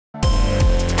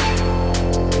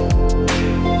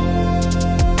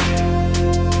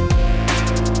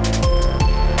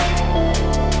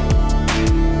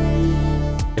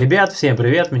Ребят, всем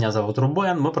привет, меня зовут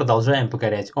Рубен, мы продолжаем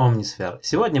покорять Omnisphere.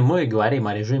 Сегодня мы говорим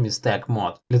о режиме Stack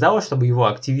Mod. Для того, чтобы его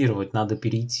активировать, надо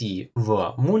перейти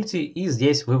в мульти и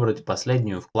здесь выбрать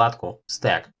последнюю вкладку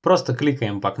Stack. Просто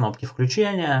кликаем по кнопке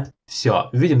включения. Все,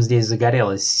 видим, здесь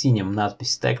загорелась синим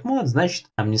надпись Stack Mod, значит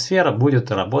Omnisphere будет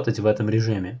работать в этом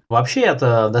режиме. Вообще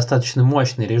это достаточно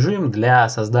мощный режим для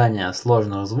создания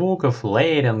сложных звуков,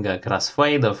 лейеринга,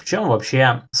 кроссфейдов. В чем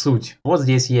вообще суть? Вот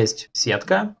здесь есть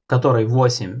сетка, в которой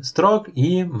 8 строк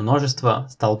и множество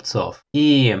столбцов.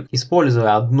 И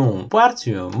используя одну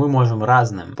партию, мы можем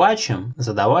разным патчам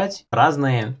задавать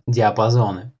разные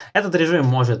диапазоны. Этот режим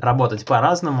может работать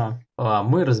по-разному,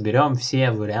 мы разберем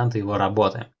все варианты его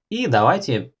работы. И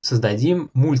давайте создадим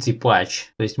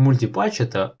мультипатч. То есть мультипатч —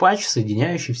 это патч,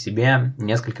 соединяющий в себе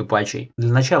несколько патчей.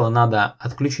 Для начала надо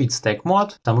отключить Stack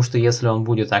Mod, потому что если он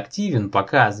будет активен,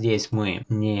 пока здесь мы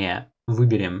не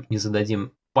выберем, не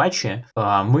зададим патчи,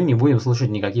 мы не будем слышать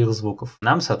никаких звуков.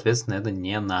 Нам, соответственно, это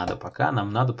не надо. Пока нам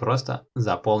надо просто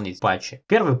заполнить патчи.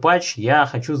 Первый патч я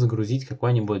хочу загрузить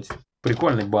какой-нибудь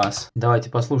прикольный бас. Давайте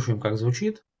послушаем, как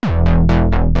звучит.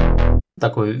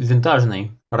 Такой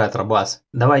винтажный ретро-бас.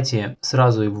 Давайте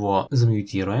сразу его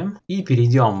замьютируем и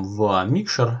перейдем в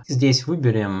микшер. Здесь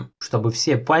выберем, чтобы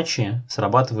все патчи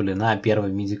срабатывали на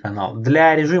первый MIDI канал.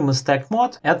 Для режима Stack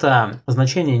Mod это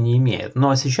значение не имеет,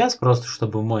 но сейчас просто,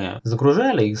 чтобы мы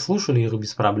загружали и слушали их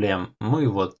без проблем, мы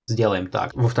вот сделаем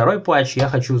так. Во второй патч я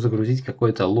хочу загрузить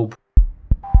какой-то луп.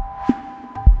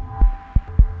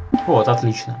 Вот,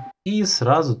 отлично. И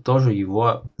сразу тоже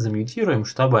его замьютируем,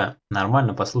 чтобы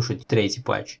нормально послушать третий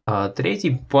патч.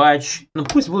 Третий патч, ну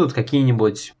пусть будут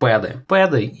какие-нибудь пэды.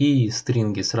 Пэды и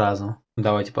стринги сразу.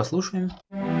 Давайте послушаем.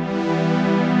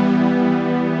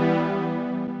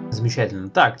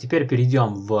 Замечательно. Так, теперь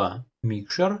перейдем в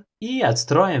микшер и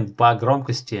отстроим по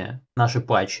громкости наши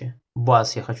патчи.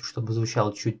 Бас я хочу, чтобы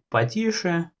звучал чуть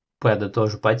потише. Пэды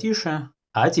тоже потише.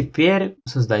 А теперь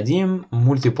создадим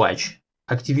мультипатч.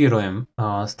 Активируем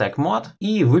Stack Mod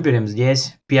и выберем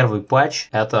здесь первый патч,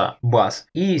 это бас.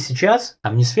 И сейчас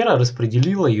Omnisphere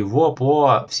распределила его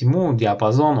по всему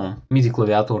диапазону MIDI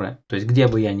клавиатуры. То есть где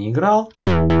бы я ни играл,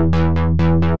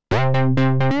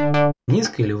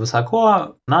 низко или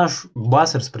высоко, наш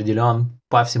бас распределен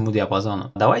по всему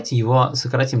диапазону. Давайте его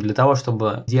сократим. Для того,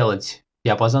 чтобы делать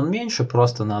диапазон меньше,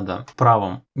 просто надо в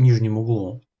правом нижнем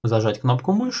углу зажать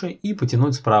кнопку мыши и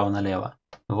потянуть справа налево.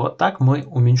 Вот так мы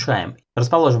уменьшаем.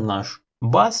 Расположим наш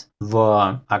бас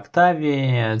в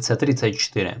октаве C3,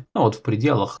 C4. Ну вот в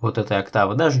пределах вот этой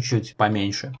октавы, даже чуть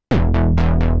поменьше.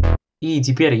 И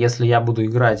теперь, если я буду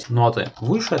играть ноты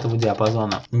выше этого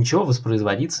диапазона, ничего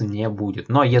воспроизводиться не будет.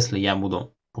 Но если я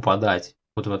буду попадать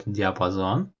вот в этот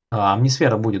диапазон,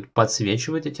 Omnisphere будет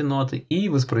подсвечивать эти ноты и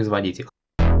воспроизводить их.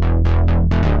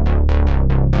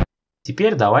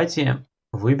 Теперь давайте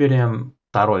выберем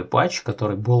второй патч,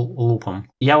 который был лупом.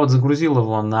 Я вот загрузил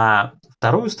его на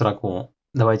вторую строку.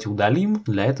 Давайте удалим.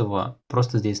 Для этого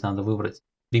просто здесь надо выбрать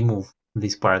Remove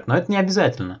this part. Но это не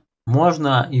обязательно.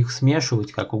 Можно их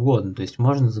смешивать как угодно. То есть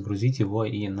можно загрузить его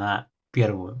и на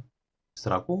первую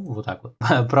строку. Вот так вот.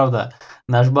 Правда,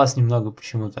 наш бас немного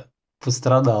почему-то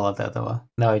пострадал от этого.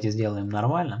 Давайте сделаем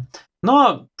нормально.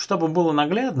 Но, чтобы было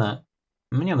наглядно,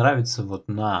 мне нравится вот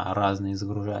на разные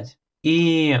загружать.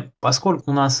 И поскольку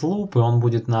у нас луп, и он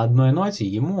будет на одной ноте,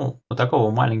 ему вот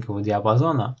такого маленького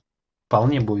диапазона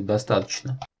вполне будет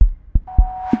достаточно.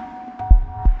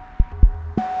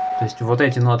 То есть вот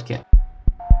эти нотки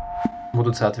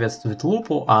будут соответствовать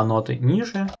лупу, а ноты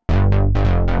ниже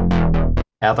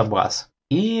 — это бас.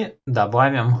 И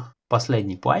добавим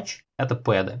последний патч, это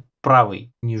пэды.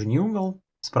 Правый нижний угол,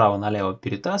 справа налево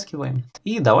перетаскиваем.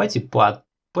 И давайте под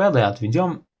пэды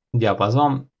отведем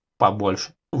диапазон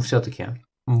побольше. Все-таки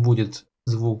будет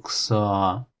звук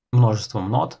с множеством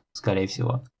нот, скорее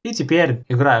всего. И теперь,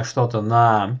 играя что-то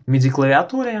на MIDI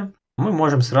клавиатуре, мы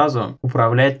можем сразу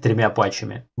управлять тремя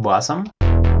патчами: басом,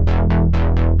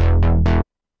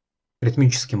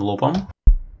 ритмическим лупом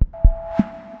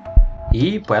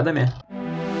и пэдами.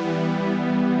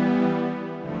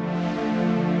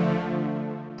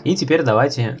 И теперь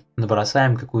давайте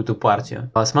набросаем какую-то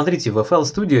партию. Смотрите, в FL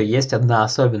Studio есть одна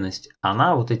особенность.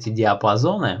 Она вот эти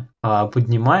диапазоны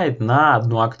поднимает на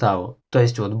одну октаву. То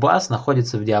есть вот бас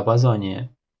находится в диапазоне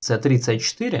C3,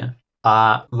 C4,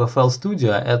 а в FL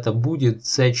Studio это будет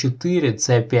C4,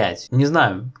 C5. Не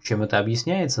знаю, чем это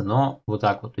объясняется, но вот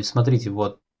так вот. То есть смотрите,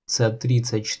 вот C3,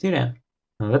 C4,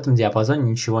 в этом диапазоне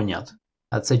ничего нет.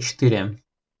 А C4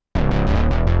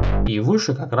 и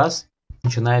выше как раз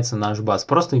начинается наш бас.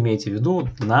 Просто имейте в виду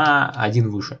на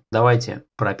один выше. Давайте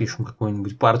пропишем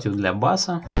какую-нибудь партию для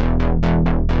баса.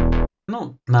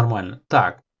 Ну, нормально.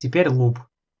 Так, Теперь луп.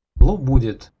 Луп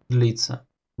будет длиться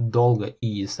долго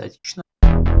и статично.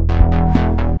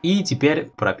 И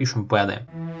теперь пропишем пэды.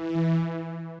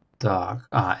 Так,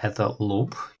 это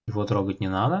луп, его трогать не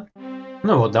надо.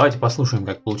 Ну вот, давайте послушаем,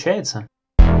 как получается.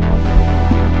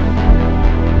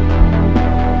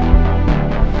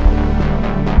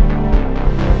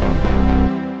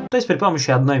 То есть при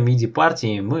помощи одной MIDI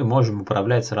партии мы можем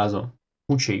управлять сразу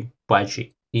кучей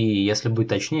патчей. И если быть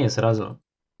точнее, сразу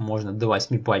можно до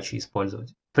 8 патчей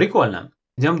использовать. Прикольно.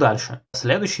 Идем дальше.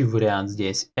 Следующий вариант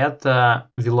здесь это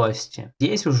velocity.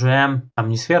 Здесь уже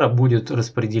Omnisphere будет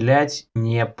распределять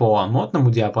не по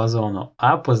нотному диапазону,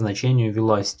 а по значению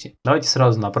velocity. Давайте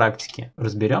сразу на практике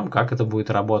разберем, как это будет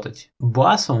работать.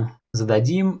 Басу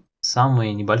зададим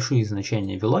самые небольшие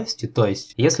значения velocity, то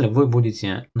есть если вы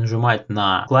будете нажимать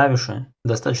на клавиши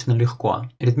достаточно легко,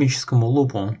 ритмическому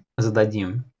лупу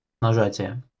зададим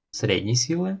нажатие средней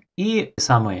силы, и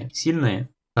самые сильные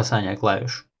касания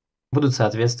клавиш будут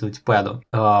соответствовать пэду.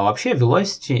 Вообще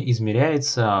velocity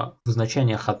измеряется в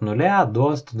значениях от 0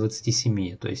 до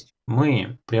 127, то есть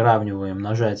мы приравниваем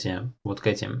нажатие вот к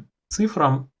этим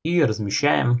цифрам и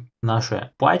размещаем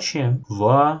наши патчи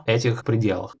в этих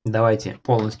пределах. Давайте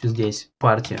полностью здесь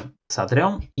партию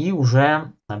сотрем и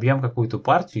уже набьем какую-то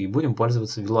партию и будем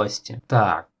пользоваться velocity.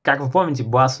 Так, как вы помните,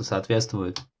 басу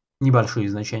соответствуют небольшие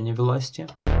значения velocity.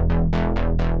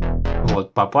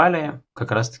 Вот, попали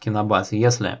как раз таки на бас.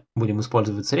 Если будем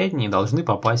использовать средние, должны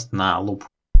попасть на луп.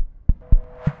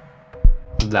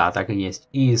 Да, так и есть.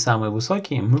 И самые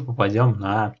высокие мы попадем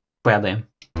на пэды.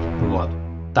 Вот.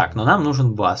 Так, но нам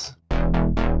нужен бас.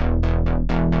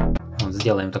 Вот,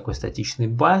 сделаем такой статичный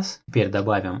бас. Теперь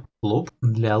добавим луп.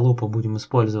 Для лупа будем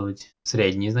использовать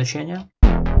средние значения.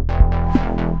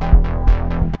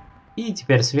 И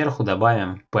теперь сверху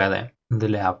добавим пэды.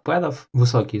 Для пэдов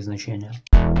высокие значения.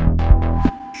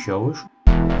 Еще выше.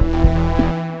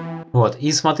 Вот,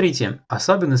 и смотрите,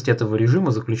 особенность этого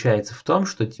режима заключается в том,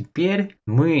 что теперь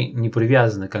мы не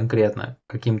привязаны конкретно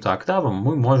к каким-то октавам,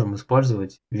 мы можем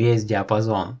использовать весь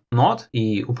диапазон нот,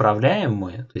 и управляем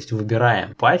мы, то есть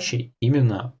выбираем патчи,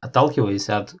 именно отталкиваясь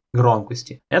от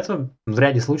громкости. Это в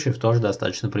ряде случаев тоже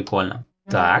достаточно прикольно.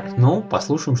 Так, ну,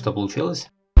 послушаем, что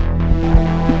получилось.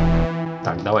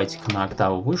 Так, давайте-ка на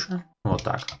октаву выше. Вот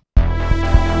так.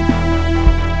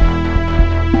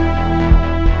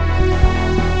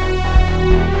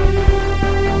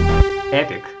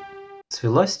 Эпик. С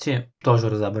velocity тоже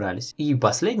разобрались. И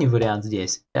последний вариант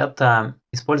здесь это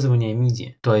использование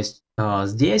MIDI. То есть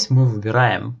здесь мы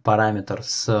выбираем параметр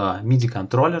с MIDI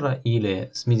контроллера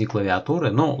или с MIDI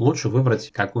клавиатуры. Ну, лучше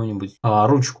выбрать какую-нибудь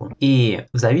ручку. И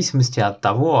в зависимости от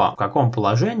того, в каком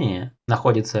положении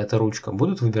находится эта ручка,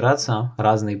 будут выбираться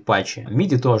разные патчи.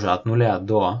 MIDI тоже от 0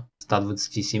 до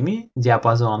 127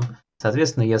 диапазон.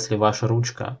 Соответственно, если ваша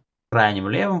ручка в крайнем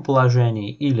левом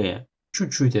положении или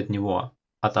чуть-чуть от него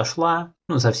отошла,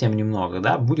 ну совсем немного,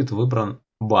 да, будет выбран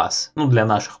бас. Ну для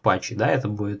наших патчей, да, это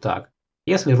будет так.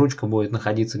 Если ручка будет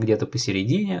находиться где-то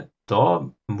посередине,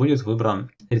 то будет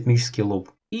выбран ритмический луп.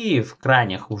 И в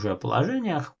крайних уже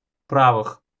положениях,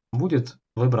 правых, будет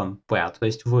выбран пэд. То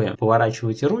есть вы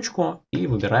поворачиваете ручку и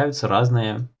выбираются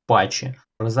разные патчи.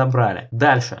 Разобрали.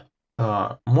 Дальше.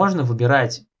 Можно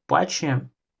выбирать патчи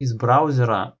из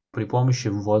браузера при помощи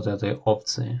вот этой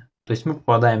опции. То есть мы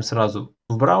попадаем сразу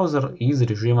в браузер из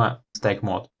режима Stack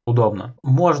Mode. Удобно.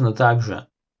 Можно также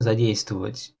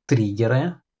задействовать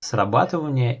триггеры,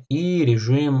 срабатывание и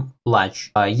режим Latch.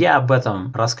 Я об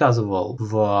этом рассказывал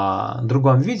в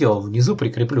другом видео. Внизу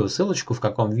прикреплю ссылочку, в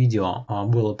каком видео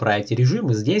было про эти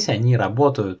режимы. Здесь они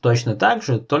работают точно так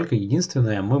же, только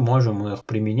единственное, мы можем их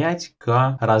применять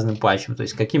к разным патчам. То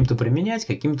есть каким-то применять,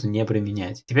 каким-то не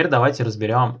применять. Теперь давайте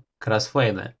разберем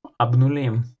кроссфейды.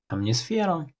 Обнулим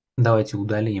Omnisphere. Давайте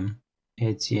удалим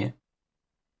эти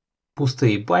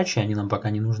пустые патчи, они нам пока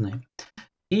не нужны.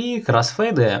 И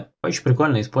кроссфейды очень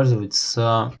прикольно использовать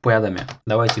с пэдами.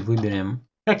 Давайте выберем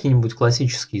какие-нибудь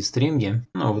классические стринги.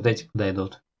 Ну, вот эти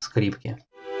подойдут, скрипки.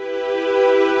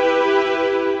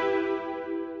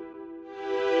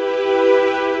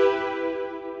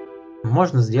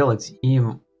 Можно сделать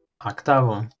им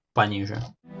октаву пониже.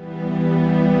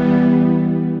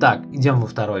 Так, идем во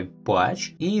второй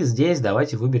патч. И здесь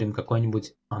давайте выберем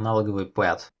какой-нибудь аналоговый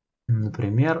пэд.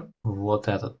 Например, вот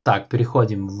этот. Так,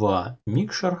 переходим в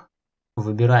микшер.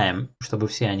 Выбираем, чтобы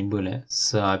все они были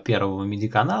с первого MIDI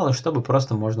канала, чтобы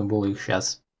просто можно было их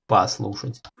сейчас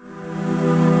послушать.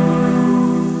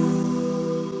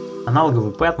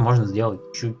 Аналоговый пэд можно сделать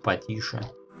чуть потише.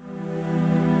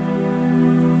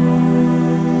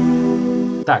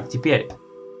 Так, теперь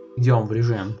идем в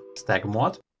режим Stack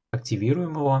Mode.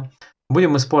 Активируем его.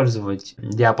 Будем использовать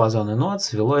диапазоны нот,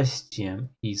 с velocity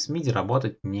и с MIDI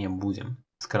работать не будем.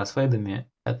 С кроссфейдами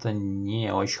это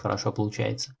не очень хорошо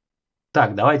получается.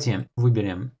 Так, давайте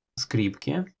выберем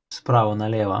скрипки. Справа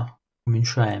налево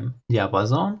уменьшаем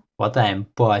диапазон. Хватаем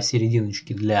по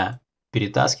серединочке для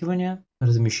перетаскивания.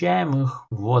 Размещаем их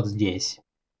вот здесь.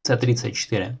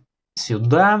 C34.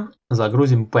 Сюда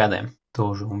загрузим пэды.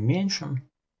 Тоже уменьшим.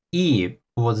 И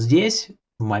вот здесь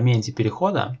в моменте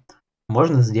перехода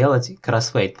можно сделать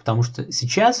кроссфейд. Потому что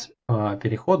сейчас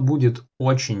переход будет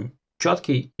очень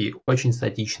четкий и очень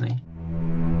статичный.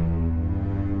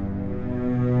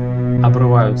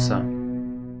 Обрываются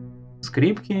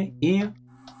скрипки и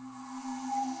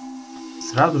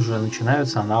сразу же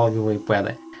начинаются аналоговые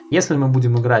пэды. Если мы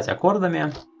будем играть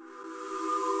аккордами,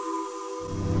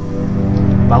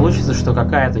 получится, что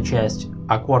какая-то часть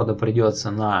аккорда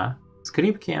придется на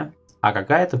скрипки, а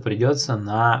какая-то придется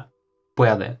на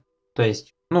пэды. То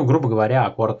есть, ну, грубо говоря,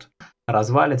 аккорд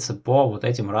развалится по вот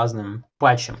этим разным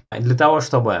патчам. И для того,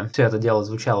 чтобы все это дело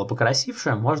звучало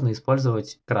покрасивше, можно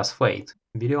использовать кроссфейд.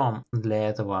 Берем для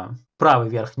этого правый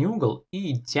верхний угол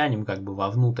и тянем как бы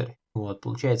вовнутрь. Вот,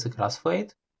 получается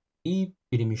кроссфейд. И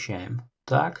перемещаем.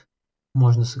 Так,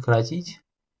 можно сократить.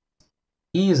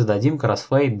 И зададим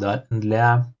кроссфейд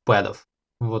для пэдов.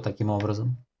 Вот таким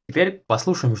образом. Теперь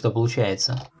послушаем, что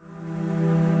получается.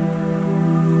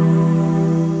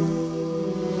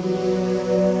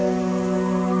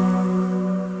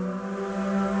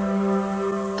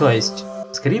 То есть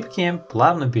скрипки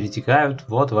плавно перетекают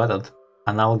вот в этот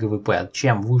аналоговый пэд.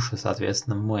 Чем выше,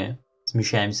 соответственно, мы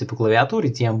смещаемся по клавиатуре,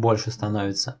 тем больше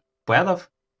становится пэдов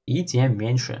и тем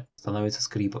меньше становится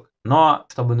скрипок. Но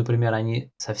чтобы, например,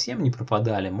 они совсем не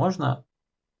пропадали, можно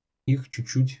их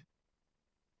чуть-чуть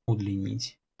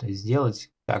удлинить. То есть сделать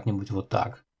как-нибудь вот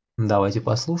так. Давайте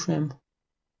послушаем.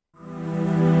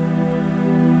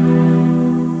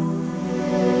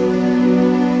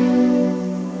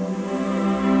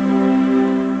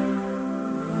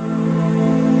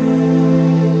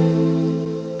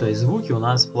 Звуки у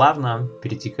нас плавно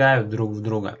перетекают друг в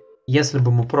друга. Если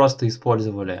бы мы просто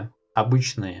использовали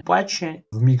обычные патчи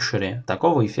в микшере,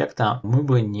 такого эффекта мы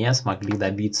бы не смогли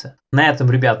добиться. На этом,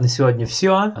 ребят, на сегодня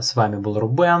все. С вами был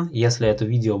Рубен. Если это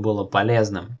видео было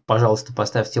полезным, пожалуйста,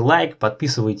 поставьте лайк,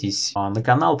 подписывайтесь на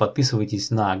канал, подписывайтесь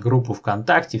на группу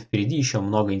ВКонтакте. Впереди еще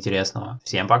много интересного.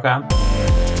 Всем пока!